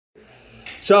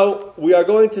So we are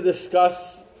going to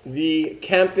discuss the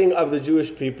camping of the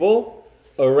Jewish people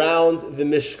around the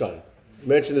Mishkan. I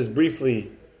mentioned this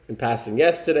briefly in passing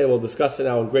yesterday. We'll discuss it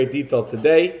now in great detail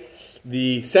today.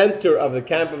 The center of the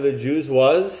camp of the Jews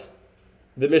was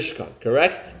the Mishkan,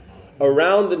 correct?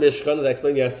 Around the Mishkan, as I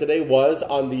explained yesterday, was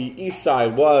on the east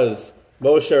side was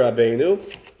Moshe Rabbeinu,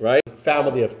 right?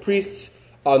 Family of priests.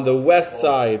 On the west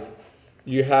side,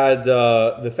 you had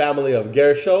the family of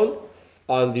Gershon.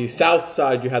 On the south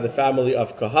side, you had the family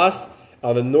of Kahas.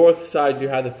 On the north side, you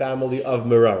had the family of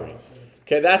Merari.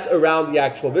 Okay, that's around the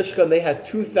actual Mishkan. They had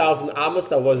 2,000 amos.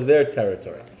 That was their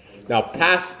territory. Now,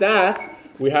 past that,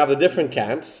 we have the different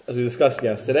camps, as we discussed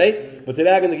yesterday. But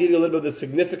today I'm going to give you a little bit of the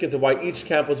significance of why each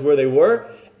camp was where they were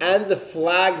and the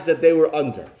flags that they were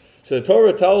under. So the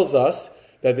Torah tells us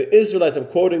that the Israelites, I'm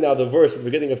quoting now the verse at the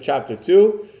beginning of chapter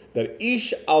 2, that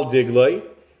Ish al digloi,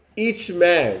 each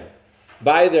man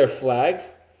by their flag,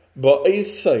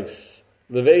 ba'isais,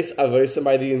 leves avos,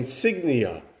 by the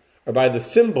insignia, or by the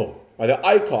symbol, by the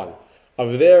icon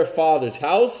of their father's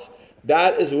house,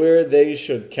 that is where they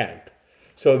should camp.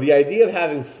 So the idea of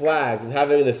having flags and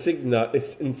having an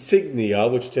insignia,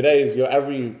 which today is,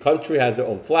 every country has their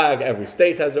own flag, every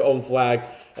state has their own flag,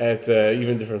 and it's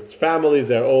even different families,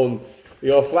 their own,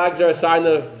 flags are a sign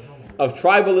of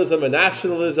tribalism and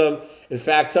nationalism. In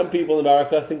fact, some people in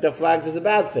America think that flags is a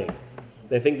bad thing.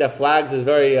 They think that flags is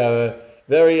very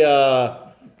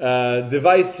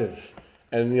divisive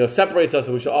and separates us.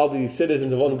 We should all be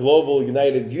citizens of one global,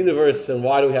 united universe. And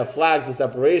why do we have flags and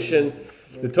separation?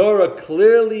 The Torah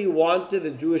clearly wanted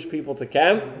the Jewish people to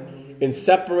camp in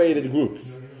separated groups,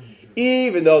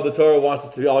 even though the Torah wants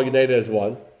us to be all united as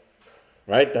one.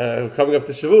 Right? Coming up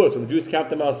to Shavuos, when the Jews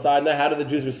camped on Mount Sinai, how did the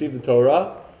Jews receive the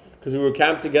Torah? Because we were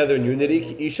camped together in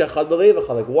unity,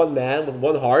 like one man with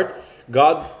one heart.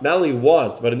 God not only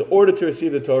wants, but in order to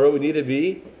receive the Torah, we need to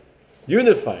be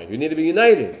unified. We need to be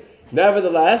united.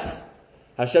 Nevertheless,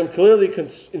 Hashem clearly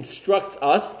instructs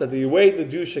us that the way the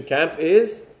Jews should camp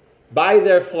is by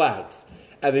their flags.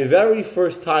 And the very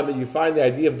first time that you find the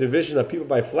idea of division of people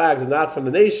by flags is not from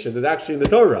the nations, it's actually in the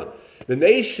Torah. The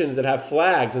nations that have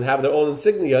flags and have their own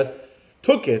insignias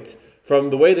took it from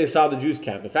the way they saw the Jews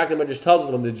camp. In fact, the Midrash tells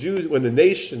us when the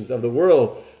nations of the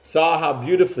world saw how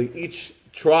beautifully each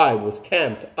tribe was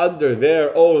camped under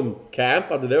their own camp,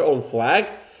 under their own flag,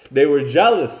 they were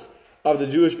jealous of the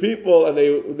Jewish people, and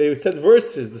they said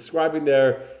verses describing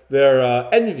their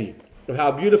envy of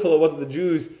how beautiful it was that the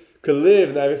Jews could live.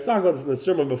 And I was talking about this in the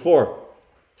sermon before,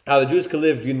 how the Jews could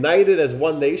live united as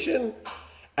one nation,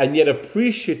 and yet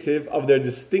appreciative of their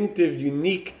distinctive,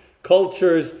 unique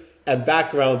cultures and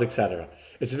backgrounds, etc.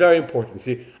 It's very important.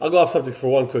 See, I'll go off subject for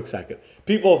one quick second.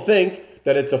 People think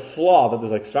that it's a flaw that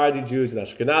there's like Sephardi Jews and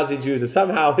Ashkenazi Jews, and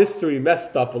somehow history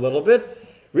messed up a little bit.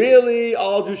 Really,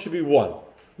 all Jews should be one.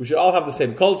 We should all have the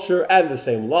same culture and the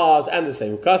same laws and the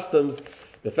same customs.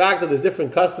 The fact that there's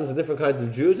different customs and different kinds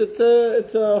of Jews, it's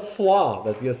a flaw.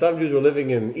 That some Jews were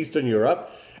living in Eastern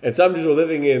Europe, and some Jews were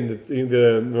living in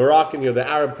the Moroccan, the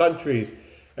Arab countries.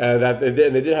 They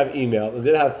did have email, they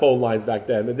did have phone lines back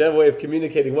then. They did have a way of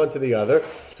communicating one to the other.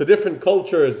 So different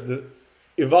cultures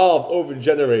evolved over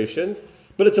generations,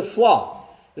 but it's a flaw.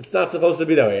 It's not supposed to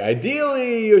be that way.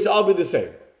 Ideally, you should all be the same.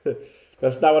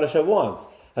 That's not what Hashem wants.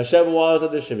 Hashem wants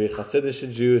that there should be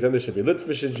Hasidic Jews, and there should be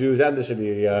Litvish Jews, and there should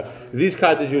be these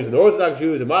kinds of Jews, and Orthodox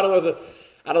Jews, and modern Orthodox.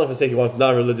 I don't know if I say he wants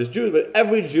non-religious Jews, but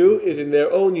every Jew is in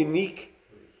their own unique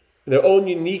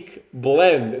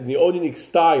blend, in their own unique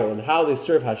style, and how they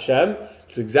serve Hashem.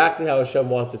 It's exactly how Hashem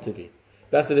wants it to be.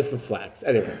 That's the different flags.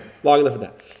 Anyway, long enough of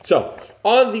that. So,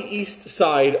 on the east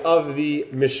side of the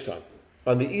Mishkan,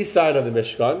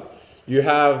 you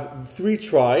have three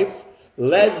tribes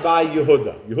led by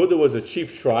Yehuda. Yehuda was a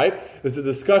chief tribe. There's a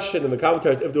discussion in the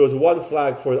commentaries if there was one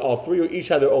flag for all three, or each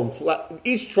had their own flag.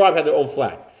 Each tribe had their own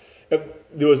flag. If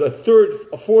there was a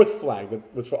fourth flag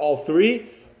that was for all three,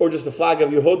 or just the flag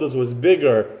of Yehuda's was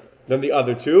bigger than the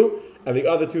other two, and the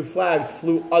other two flags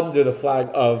flew under the flag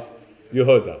of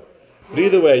Yehuda. But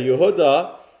either way,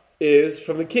 Yehuda is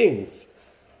from the kings.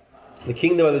 The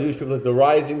kingdom of the Jewish people is the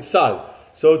rising sun.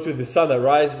 So too the sun that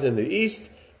rises in the east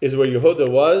is where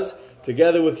Yehuda was,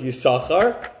 together with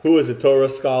Yisachar, who is the Torah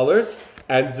scholars,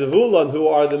 and Zevulun, who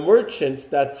are the merchants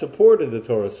that supported the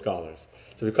Torah scholars.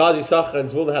 So because Yisachar and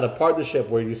Zevulun had a partnership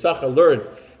where Yisachar learned,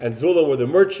 and Zevulun were the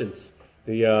merchants,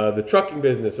 the trucking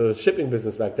business or the shipping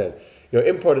business back then,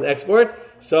 import and export.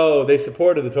 So they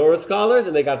supported the Torah scholars,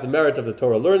 and they got the merit of the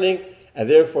Torah learning, and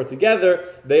therefore together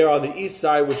they are on the east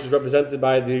side, which is represented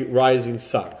by the rising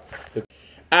sun.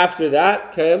 After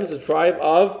that comes the tribe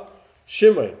of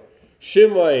Shimon.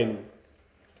 Shimon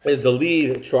is the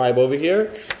lead tribe over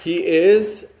here. He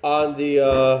is on the,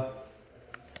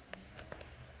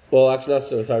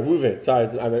 Reuven.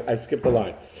 Sorry, I skipped the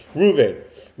line. Reuven.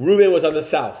 Reuven was on the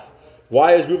south.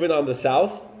 Why is Reuven on the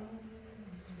south?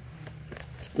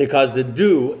 Because the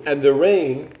dew and the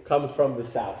rain comes from the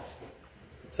south.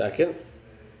 Second.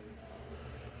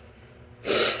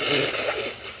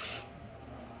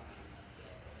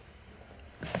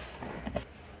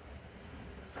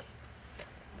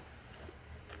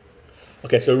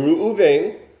 Okay, so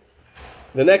Reuven,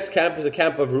 the next camp is a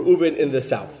camp of Reuven in the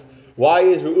south. Why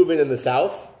is Reuven in the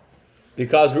south?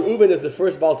 Because Reuven is the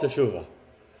first Baal Teshuvah.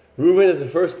 Reuven is the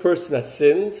first person that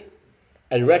sinned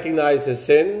and recognized his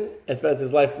sin and spent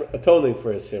his life atoning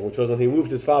for his sin, which was when he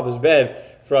moved his father's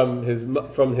bed from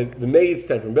the maid's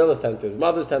tent, from Bilhah's tent to his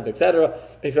mother's tent, etc.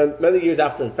 He spent many years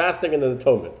after in fasting and in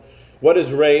atonement. What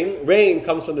is rain? Rain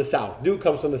comes from the south. Dew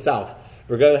comes from the south.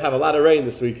 We're going to have a lot of rain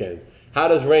this weekend. How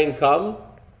does rain come?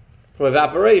 From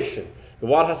evaporation. The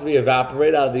water has to be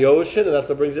evaporated out of the ocean, and that's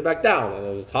what brings it back down. And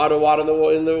there's hotter water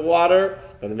in the water,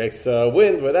 and it makes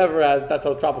wind, whatever. That's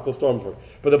how tropical storms work.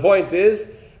 But the point is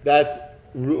that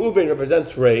Reuven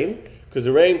represents rain, because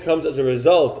the rain comes as a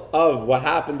result of what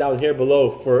happened down here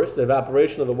below first, the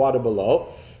evaporation of the water below.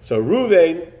 So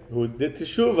Reuven, who did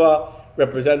teshuvah,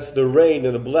 represents the rain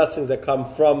and the blessings that come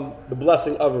from the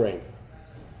blessing of rain.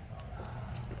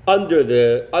 Under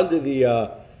the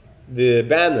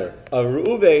banner of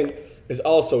Reuven is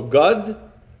also Gad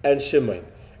and Shimon.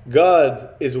 Gad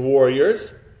is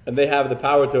warriors, and they have the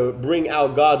power to bring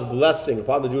out God's blessing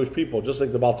upon the Jewish people, just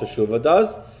like the Baal Teshuvah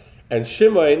does. And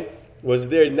Shimon was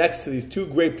there next to these two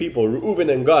great people,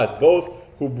 Reuven and Gad, both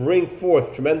who bring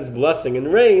forth tremendous blessing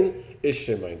and rain, is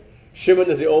Shimon. Shimon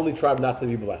is the only tribe not to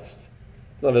be blessed.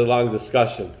 Not a long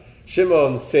discussion.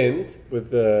 Shimon sinned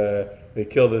with they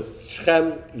killed his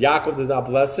Shechem. Yaakov does not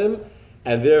bless him,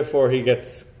 and therefore he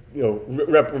gets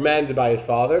reprimanded by his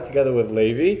father together with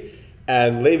Levi,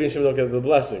 and Levi and Shimon don't get the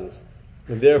blessings.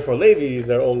 And therefore Levi is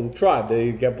their own tribe.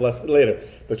 They get blessed later.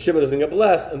 But Shimon doesn't get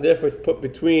blessed, and therefore it's put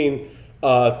between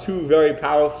two very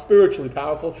powerful, spiritually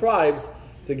powerful tribes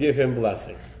to give him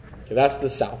blessing. Okay, that's the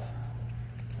south.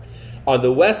 On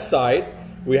the west side,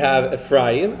 we have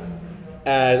Ephraim.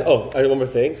 And, one more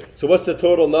thing. So what's the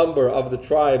total number of the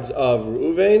tribes of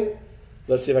Reuven?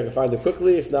 Let's see if I can find it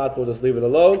quickly. If not, we'll just leave it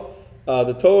alone.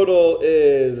 The total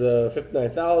is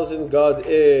 59,000. Gad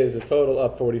is a total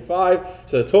of 45.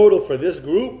 So the total for this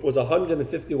group was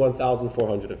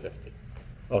 151,450.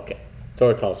 Okay,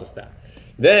 Torah tells us that.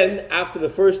 Then, after the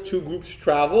first two groups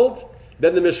traveled,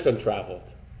 then the Mishkan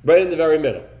traveled, right in the very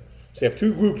middle. So you have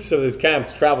two groups of these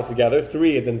camps travel together,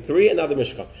 three, and then three, and now the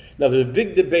Mishkan. Now there's a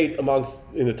big debate in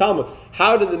the Talmud,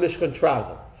 how did the Mishkan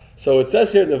travel? So it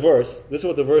says here in the verse, this is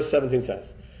what the verse 17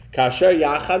 says. Kasher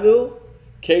yachanu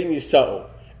kein yisa'u.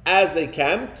 As they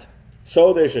camped,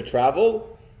 so they should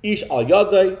travel. Ish al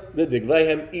yadai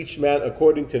lidiglehem, each man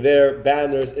according to their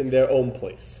banners in their own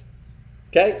place.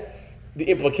 Okay? The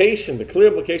clear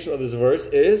implication of this verse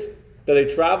is that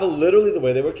they travel literally the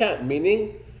way they were camped,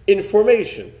 meaning in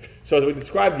formation. So as we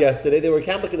described yesterday, they were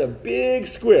camped like in a big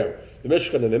square. The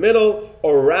Mishkan in the middle.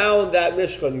 Around that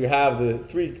Mishkan, you have the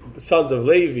three sons of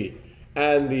Levi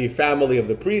and the family of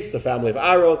the priests, the family of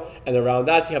Aaron. And around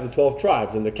that, you have the 12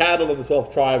 tribes and the cattle of the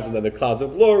 12 tribes, and then the clouds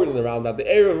of glory, and around that, the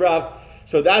Erev Rav.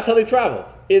 So that's how they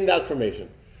traveled, in that formation.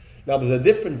 Now, there's a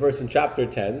different verse in chapter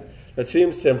 10 that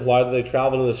seems to imply that they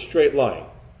traveled in a straight line.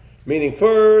 Meaning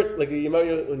first, like you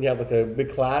remember when you have like a big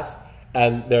class,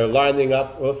 and they're lining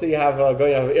up. Well, let's say you have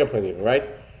going out of an airplane even, right?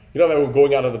 You don't have everyone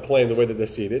going out of the plane the way that they're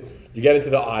seated. You get into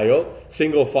the aisle,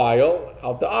 single file,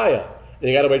 out the aisle. And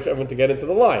you got to wait for everyone to get into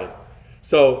the line.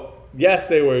 So, yes,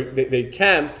 they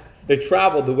camped, they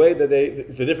traveled the way that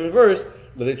it's a different verse,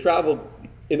 but they traveled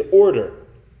in order.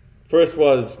 First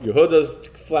was Yehuda's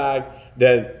flag,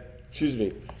 then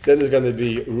there's going to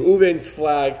be Reuven's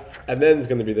flag, and then there's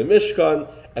going to be the Mishkan,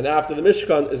 and after the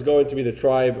Mishkan is going to be the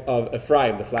tribe of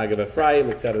Ephraim, the flag of Ephraim,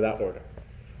 etc., that order.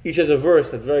 Each has a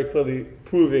verse that's very clearly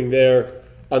proving their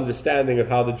understanding of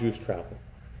how the Jews travel.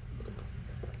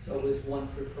 So is one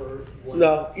preferred?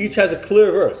 No, each has a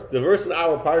clear verse. The verse in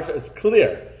our parsha is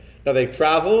clear that they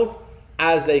traveled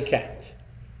as they camped.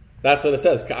 That's what it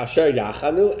says. Ka'asher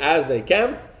yachanu, as they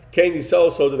camped, kein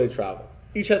yisa'u, so do they travel.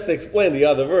 Each has to explain the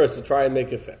other verse to try and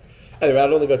make it fit. Anyway, I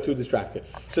don't want to go too distracted.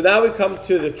 So now we come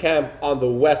to the camp on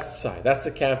the west side. That's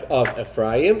the camp of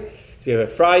Ephraim. So you have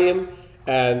Ephraim,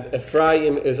 and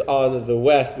Ephraim is on the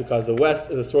west because the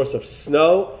west is a source of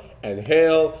snow and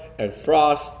hail and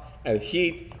frost and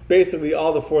heat, basically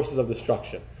all the forces of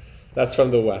destruction. That's from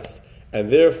the west.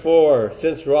 And therefore,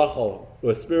 since Rachel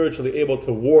was spiritually able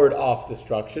to ward off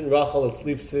destruction. Rachel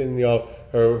sleeps in,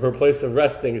 her place of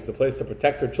resting is the place to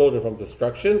protect her children from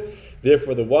destruction.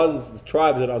 Therefore, the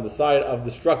tribes that are on the side of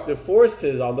destructive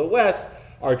forces on the west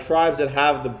are tribes that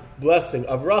have the blessing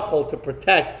of Rachel to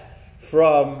protect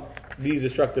from these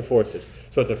destructive forces.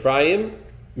 So it's Ephraim,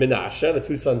 Menashe, the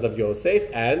two sons of Yosef,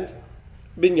 and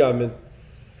Binyamin.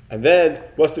 And then,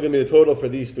 what's going to be the total for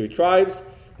these three tribes?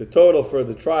 The total for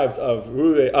the tribes of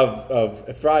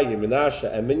Ephraim,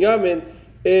 Menashe, and Binyamin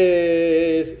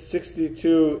is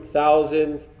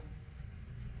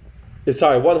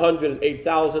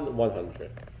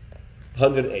 108,100.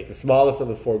 108, the smallest of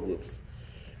the four groups.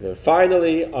 And then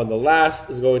finally, on the last,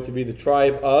 is going to be the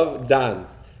tribe of Dan.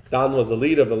 Dan was the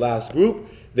leader of the last group.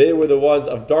 They were the ones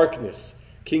of darkness.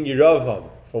 King Yeravam,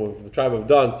 from the tribe of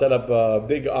Dan, set up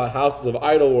big houses of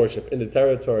idol worship in the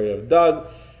territory of Dan,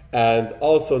 and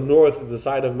also north of the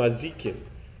side of Mazikin,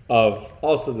 of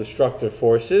also destructive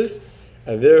forces,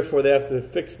 and therefore they have to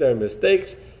fix their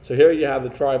mistakes. So here you have the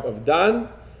tribe of Dan,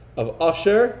 of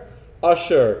Asher.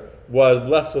 Asher was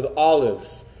blessed with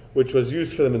olives, which was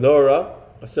used for the menorah,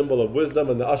 a symbol of wisdom,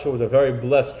 and the Asher was a very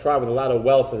blessed tribe with a lot of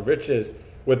wealth and riches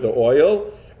with the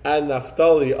oil. And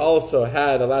Naphtali also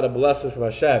had a lot of blessings from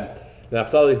Hashem.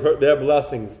 Naphtali, their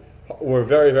blessings were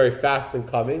very, very fast in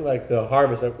coming, like the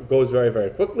harvest goes very,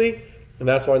 very quickly, and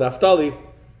that's why Naphtali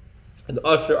and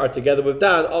Asher are together with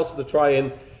Dan, also to try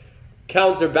and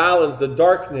counterbalance the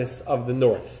darkness of the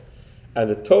north. And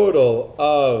the total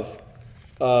of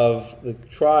the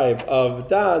tribe of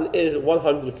Dan is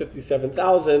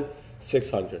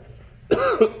 157,600.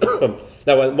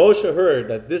 Now, when Moshe heard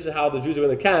that this is how the Jews are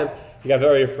going to camp, he got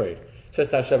very afraid. He says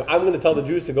to Hashem, I'm going to tell the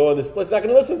Jews to go in this place. They're not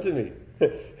going to listen to me.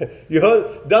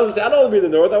 Dan says, I don't want to be in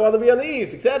the north, I want to be on the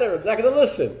east, etc. They're not going to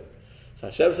listen. So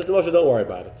Hashem says to Moshe, don't worry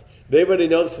about it. They already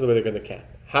know this is the way they're going to camp.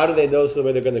 How do they know this is the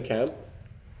way they're going to camp?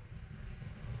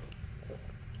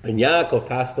 When Yaakov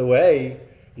passed away,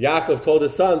 Yaakov told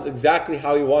his sons exactly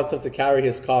how he wants them to carry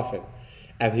his coffin.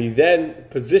 And he then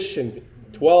positioned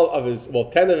 10 of his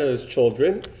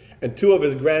children and 2 of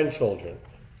his grandchildren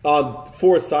on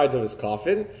 4 sides of his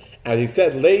coffin. And he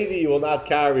said, Levi will not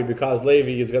carry because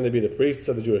Levi is going to be the priests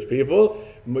of the Jewish people.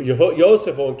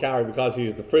 Yosef won't carry because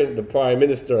he's the prime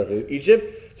minister of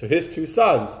Egypt. So his 2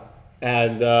 sons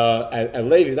and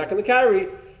Levi is not going to carry.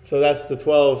 So that's the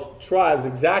 12 tribes.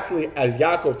 Exactly as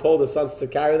Yaakov told his sons to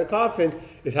carry the coffin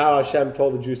is how Hashem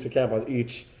told the Jews to camp on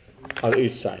each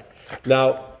side.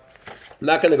 Now, I'm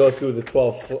not going to go through the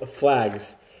 12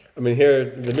 flags. I mean, here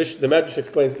the Medrash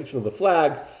explains each one of the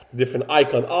flags, the different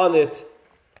icon on it.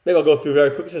 Maybe I'll go through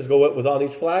very quickly, just go what was on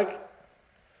each flag.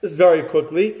 Just very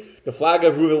quickly, the flag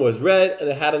of Reuben was red, and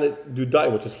it had on it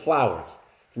dudai, which is flowers.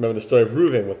 Remember the story of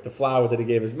Reuben with the flowers that he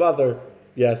gave his mother?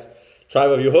 Yes.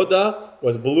 Tribe of Yehuda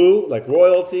was blue, like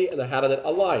royalty, and it had on it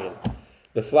a lion.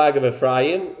 The flag of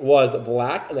Ephraim was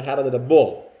black, and it had on it a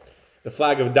bull. The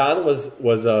flag of Dan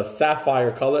was a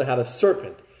sapphire color and had a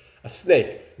serpent, a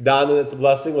snake. Dan in its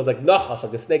blessing was like Nachash,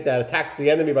 like a snake that attacks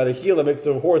the enemy by the heel and makes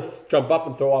the horse jump up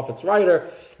and throw off its rider.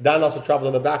 Dan also traveled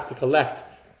on the back to collect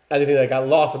anything that got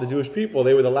lost by the Jewish people.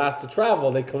 They were the last to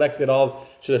travel. They collected all,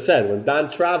 should have said, when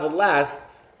Dan traveled last,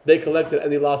 they collected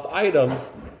any lost items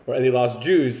or any lost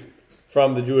Jews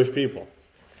from the Jewish people.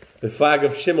 The flag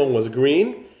of Shimon was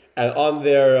green, and on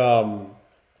their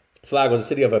flag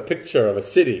was a picture of a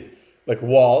city, like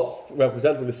walls,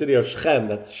 representing the city of Shechem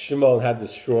that Shimon had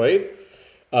destroyed.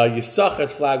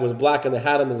 Yisachar's flag was black, and it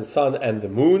had on the sun and the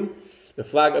moon. The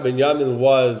flag of Binyamin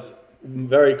was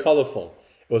very colorful.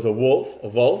 It was a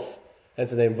wolf, hence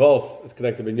the name wolf is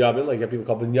connected to Binyamin, like people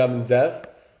call Binyamin Zev.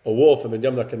 A wolf and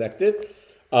Binyamin are connected,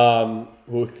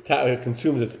 who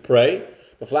consumes its prey.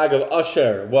 The flag of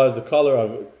Asher was the color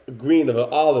of green of an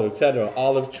olive, etc.,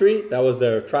 olive tree. That was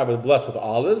their tribe was blessed with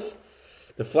olives.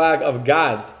 The flag of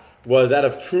Gad was that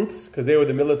of troops, because they were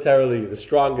militarily the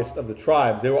strongest of the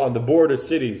tribes. They were on the border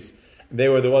cities. They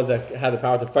were the ones that had the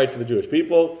power to fight for the Jewish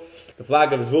people. The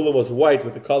flag of Zulum was white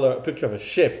with a picture of a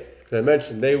ship. As I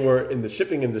mentioned, they were in the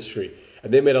shipping industry,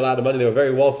 and they made a lot of money. They were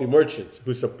very wealthy merchants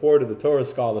who supported the Torah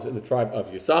scholars in the tribe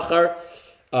of Yisachar.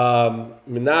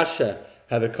 Menashe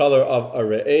had the color of a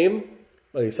re'em.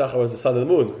 Well, Yisachar was the son of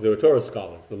the moon, because they were Torah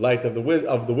scholars, the light of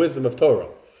the wisdom of Torah.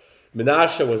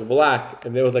 Menashe was black,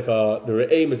 and there was the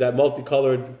re'em is that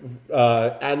multicolored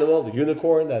animal, the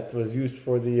unicorn that was used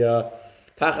for the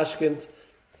tachashkint.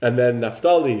 And then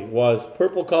Naphtali was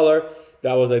purple color.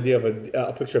 That was the idea of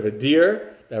a picture of a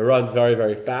deer that runs very,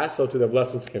 very fast. So too their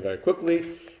blessings came very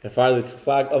quickly. And finally, the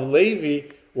flag of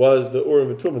Levi was the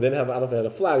Urim and Tumim. They didn't have, I don't know if they had a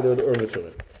flag, they were the Urim and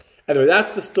Tumim. Anyway,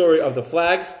 that's the story of the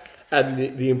flags.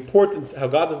 and the important, how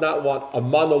God does not want a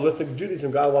monolithic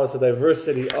Judaism. God wants a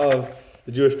diversity of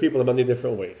the Jewish people in many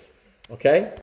different ways. Okay?